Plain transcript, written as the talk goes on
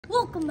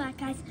Welcome back,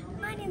 guys.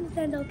 My name is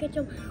Daniel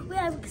Ketchum. We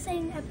have an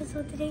exciting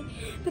episode today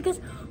because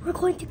we're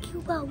going to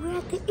Cuba. We're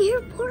at the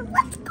airport.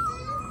 Let's go!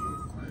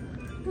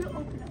 We're gonna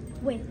open up.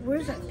 Wait,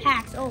 where's our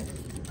packs? Oh,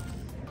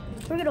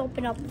 we're gonna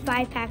open up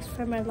 5 packs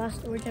from our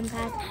Lost Origin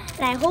pack,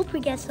 and I hope we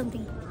get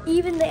something,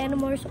 even the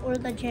Animorphs or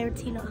the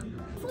Giratina.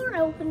 Before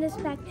I open this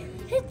pack,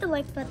 hit the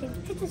like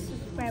button, hit the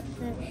subscribe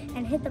button,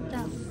 and hit the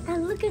bell.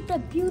 And look at the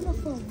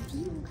beautiful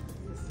view.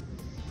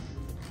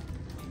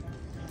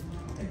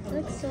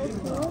 Looks so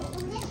cool.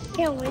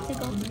 Can't wait to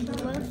go to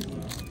Cuba.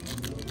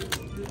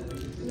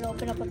 We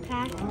open up a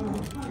pack.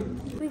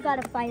 We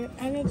got a fire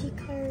energy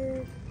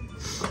card.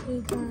 We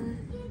got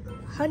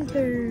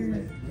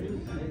Hunter.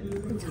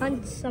 Let's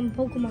hunt some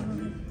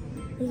Pokemon.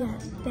 We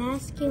got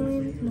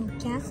Basculin. No,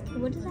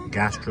 what is that?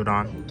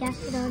 Gastrodon.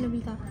 Gastrodon, and we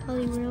got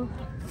Poliwhirl.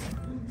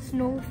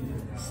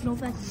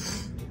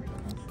 Snowfest.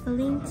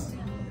 Lynx.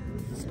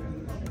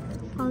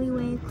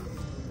 Poliwag.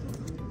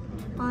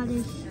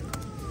 Oddish.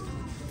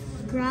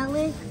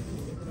 Growlithe.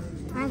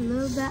 I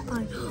love that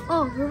art.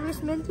 Oh,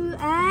 Reverse Mentu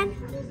and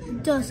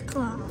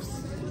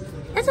Dusclops.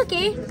 That's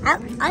okay.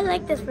 I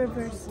like this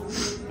reverse.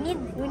 We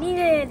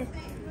needed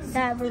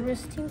that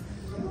reverse too.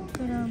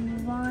 We're gonna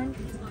move on.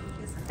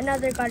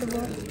 Another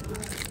Gardevoir.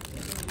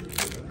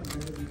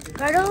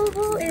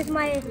 Gardevoir is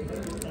my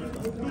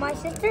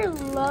sister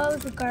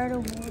loves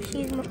Gardevoir.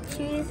 She's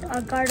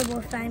a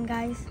Gardevoir fan,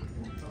 guys.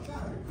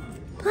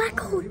 Black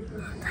Gold.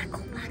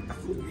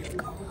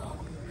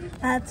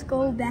 Let's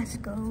go. Let's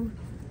go.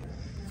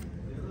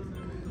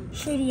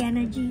 Shady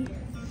Energy.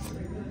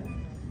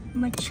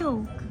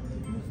 Machoke.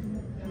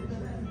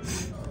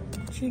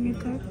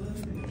 Chiniker.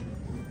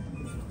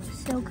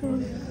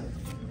 Silcoon.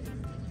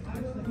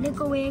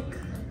 Nicklewick.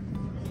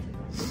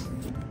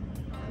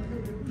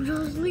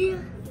 Rosalia.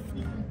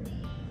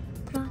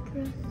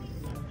 Chakra.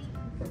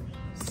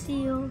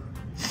 Seal.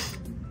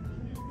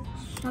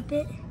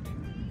 Shuppet.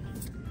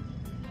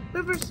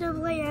 River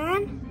Sibling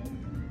and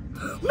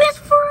Miss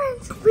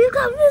Florence! We've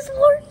got Miss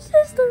Florence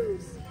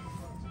sisters!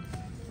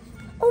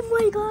 Oh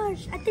my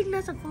gosh, I think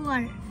that's a full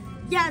art.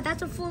 Yeah,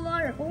 that's a full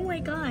art. Oh my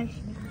gosh.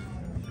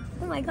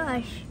 Oh my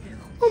gosh.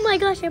 Oh my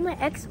gosh, I'm an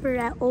expert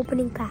at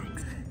opening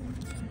packs.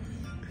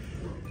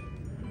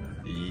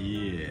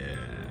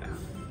 Yeah.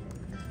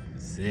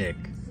 Sick.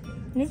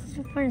 This is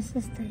for our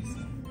sisters.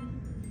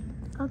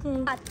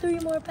 Okay. Got 3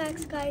 more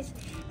packs, guys.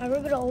 And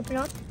we're gonna open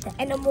up the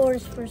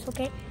Animorphs first,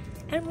 okay?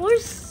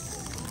 Animorphs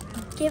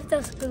give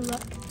us good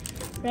luck,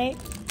 right?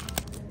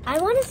 I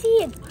wanna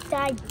see a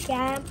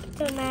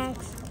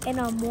Gigantamax and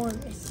a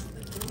Morris.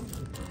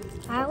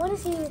 I wanna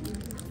see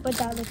what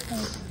that looks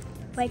like.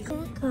 Like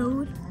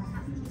code.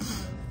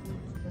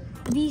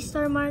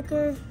 V-Star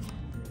marker.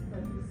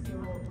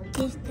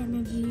 Gist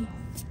Energy.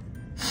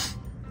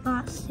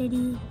 Bot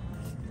City.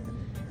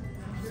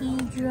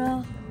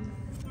 Hydra.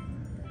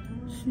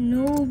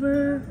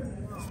 Snowbird.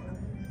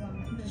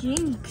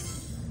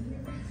 Jinx.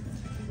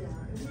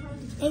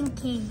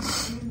 NK.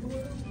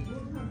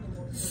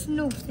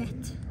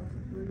 Snowfit.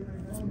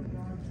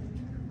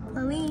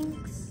 Lynx.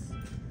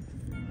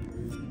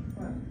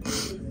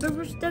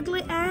 Reverse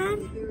Douglas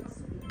and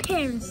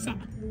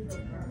Parasect.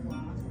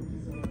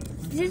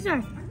 This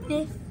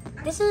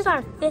is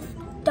our fifth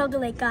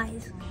Douglas,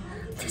 guys.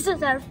 This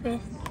is our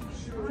 5th.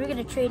 We're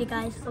gonna trade it,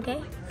 guys,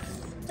 okay?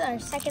 This is our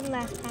second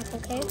last pack,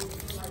 okay?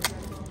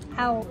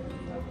 Ow.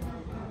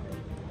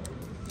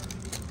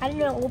 I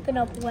didn't open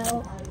up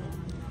well.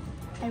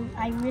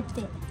 I ripped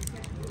it.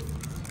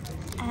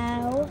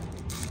 Ow.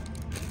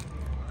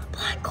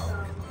 Black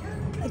Gold.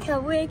 I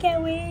can't wait.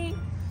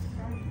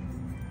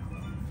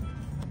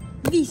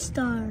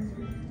 V-Star.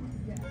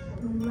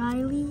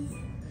 Riley.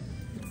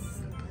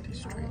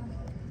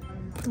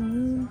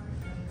 Boom.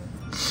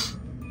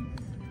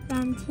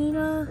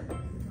 Fantina.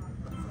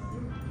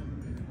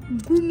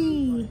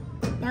 Gumi.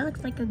 That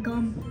looks like a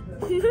gum.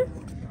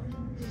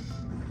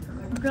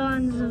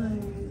 Bronzer.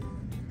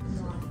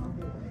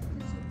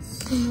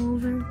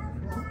 Over.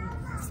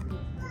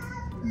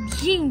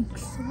 Jinx.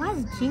 Why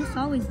is Jinx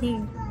always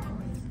there?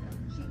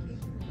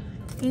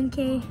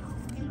 NK.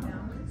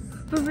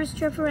 Reverse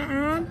Trevor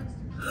and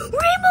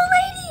Rainbow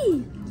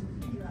Lady!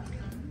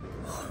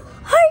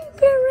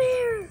 Hyper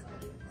Rare!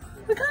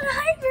 We got a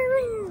Hyper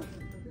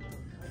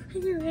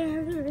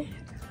Rare!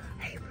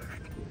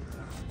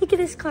 Look at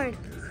this card.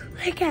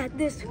 Look at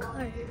this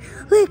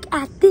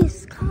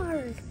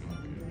card.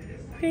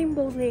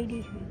 Rainbow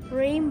Lady.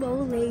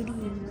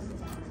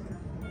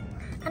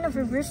 And a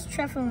reverse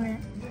Treffer.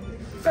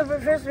 It's a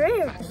reverse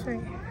rare.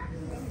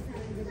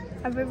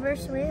 A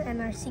reverse rare and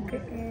our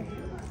secret rare.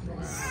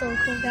 So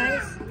cool,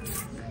 guys.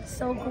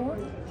 So cool.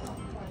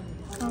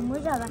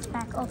 Where's our last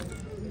pack? Oh.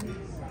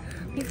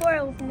 Before I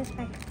open this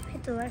pack,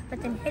 hit the like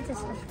button, hit the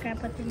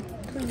subscribe button,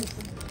 please.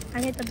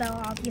 And hit the bell,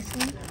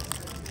 obviously.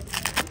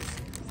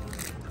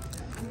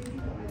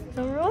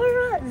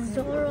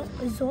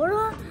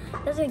 Zora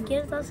doesn't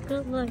give us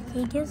good luck.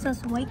 He gives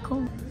us white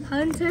coat.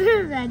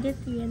 Hunter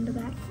Radithy in the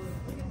back.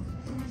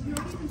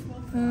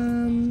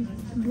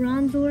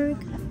 Bronzorg.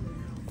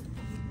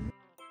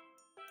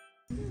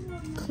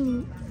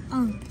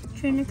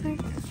 trainer card.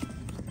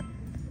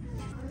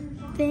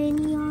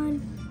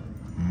 Vanion.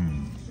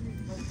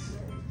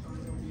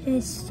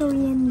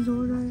 Historian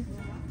Zora.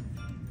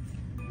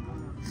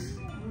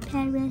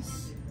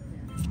 Paris.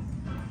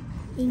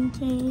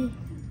 Inkay.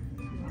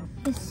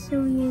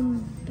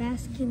 Historian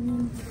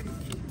Basculin.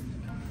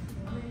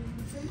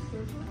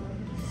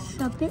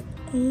 Shuppet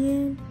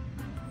and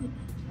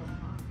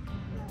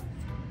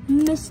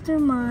Mr.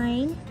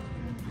 Mine.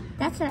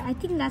 I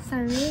think that's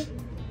our rare.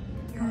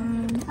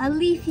 A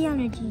Leafy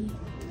Energy.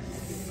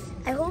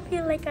 I hope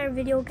you like our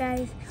video,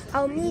 guys.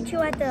 I'll meet you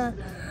at the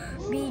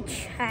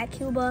beach at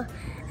Cuba.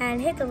 And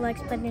hit the like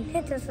button,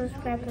 hit the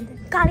subscribe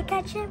button. Gotta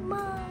catch it,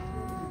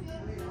 Mom.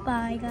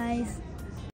 Bye, guys.